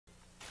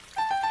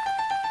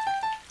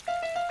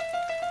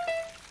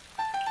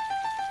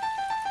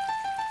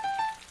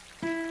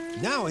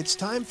Now it's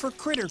time for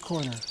Critter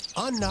Corner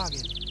on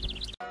Noggin.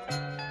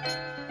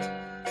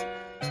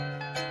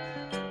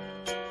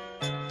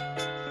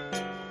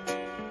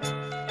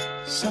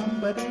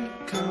 Somebody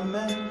come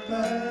and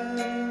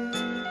play.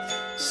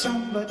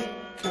 Somebody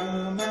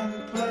come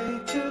and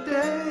play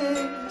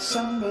today.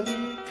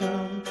 Somebody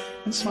come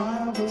and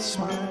smile the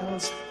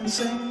smiles and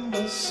sing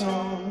the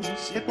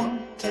songs. It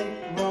won't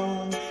take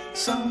long.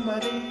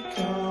 Somebody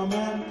come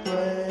and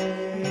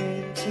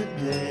play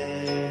today.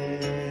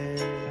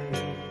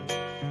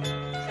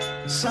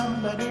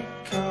 Somebody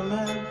come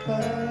and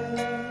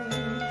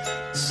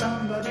play.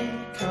 Somebody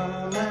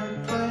come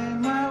and play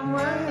my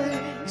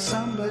way.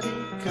 Somebody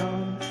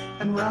come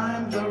and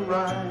rhyme the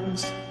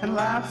rhymes and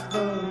laugh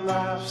the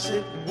laughs.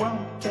 It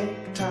won't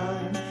take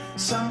time.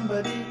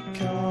 Somebody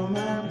come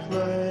and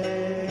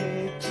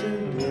play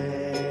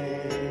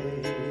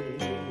today.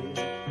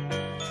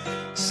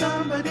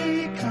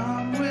 Somebody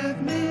come with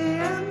me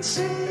and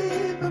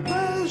see the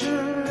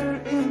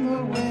pleasure in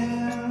the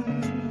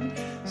wind.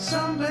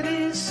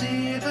 Somebody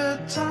see the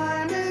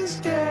time is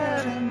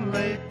getting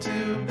late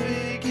to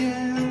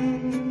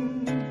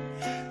begin.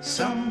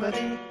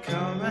 Somebody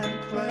come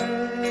and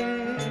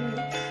play.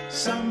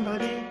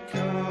 Somebody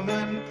come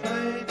and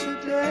play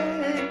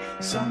today.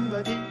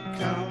 Somebody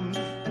come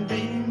and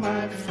be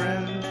my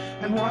friend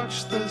and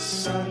watch the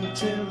sun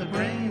till it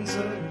rains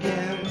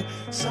again.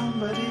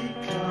 Somebody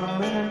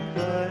come and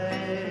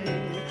play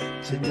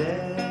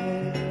today.